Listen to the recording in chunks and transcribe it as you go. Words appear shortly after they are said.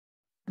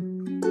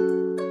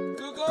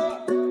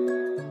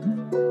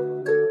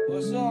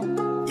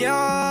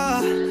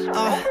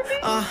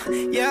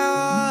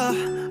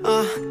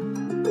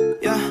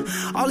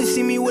Only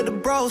see me with the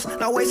bros,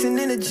 not wasting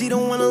energy,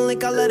 don't wanna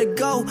link, I let it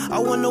go. I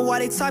wonder why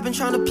they typing,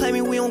 trying to play me,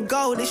 we don't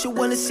go. They should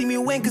wanna see me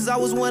win, cause I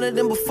was one of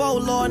them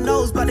before. Lord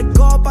knows, about to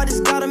go up, I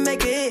just gotta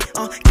make a hit.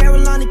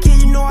 Carolina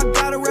kid, you know I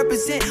gotta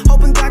represent.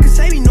 Hoping God can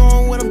save me,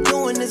 knowing what I'm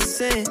doing is a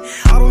sin.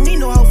 I don't need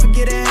no help,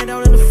 forget a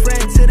handout and a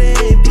friend to the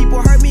end.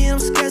 People hurt me and I'm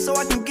scared, so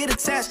I can get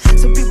attached.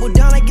 Some people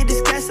down, I get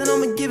this cash and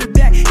I'ma give it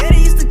back. Yeah, they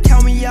used to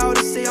count me out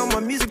and say all my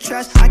music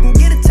trash. I can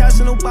get attached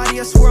to nobody,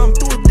 I swear I'm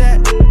through with that.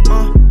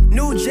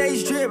 New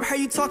J's drip,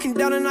 heard you talking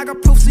down and I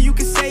got proof so you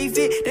can save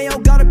it. They all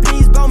got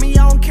opinions about me,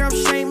 I don't care, I'm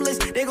shameless.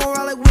 They gon'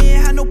 ride like we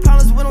ain't had no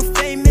problems when I'm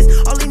famous.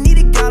 All they need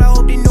is God, I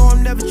hope they know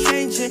I'm never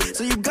changing.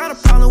 So you got a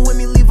problem with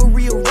me, leave or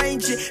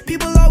rearrange it.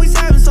 People always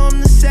having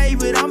something to say,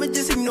 but I'ma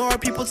just ignore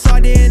it. People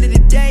talk the end of the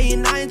day,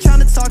 and I ain't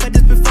tryna talk, I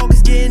just been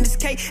focused getting this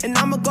cake. And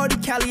I'ma go to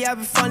Cali,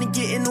 having fun and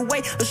get in the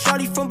way. A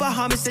shorty from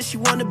Bahamas said she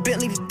want a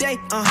Bentley today,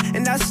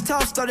 and that's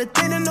tough. Started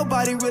thinking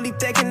nobody really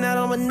thinking that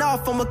I'm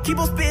enough. I'ma keep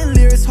on spitting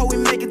lyrics, hope we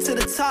make it to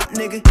the top,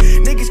 nigga.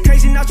 Niggas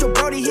crazy, not your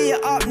brody, he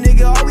your op,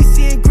 nigga. Always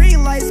seeing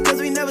green lights, cause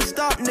we never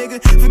stop,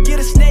 nigga. Forget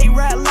a snake,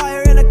 rat,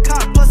 liar, and a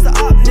cop, plus the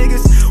op,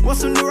 niggas. Want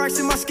some new rocks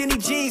in my skinny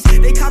jeans.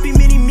 They copy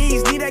mini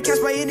me's, need that cash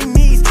by any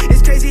means.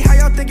 It's crazy how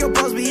y'all think your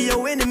bros, but he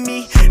your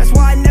enemy. That's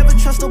why I never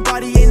trust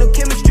nobody, ain't no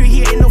chemistry,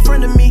 he ain't no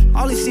friend of me.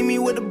 Only see me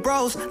with the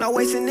bros, not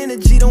wasting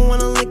energy, don't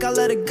wanna link, I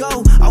let it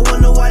go. I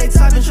wonder why they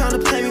typing, trying to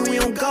play me, we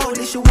don't go.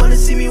 They should wanna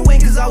see me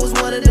win, cause I was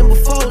one of them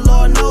before.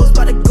 Lord knows,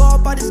 about to go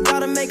up, I just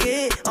gotta make a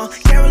hit.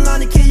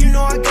 Carolina kid, you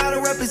know I gotta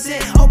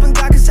represent. Hoping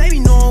God can save me,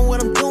 knowing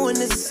what I'm doing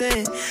is a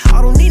sin.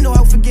 I don't need no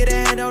help, forget a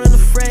handout and a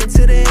friend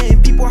to the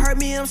end. People hurt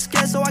me and I'm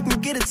scared, so I can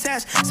get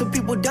attached. Some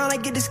people down, I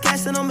get this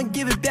cash and I'ma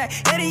give it back.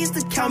 Yeah, they used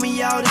to count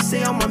me out and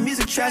say all my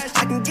music trash.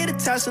 I can get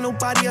attached to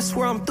nobody, I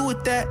swear I'm through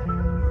with that.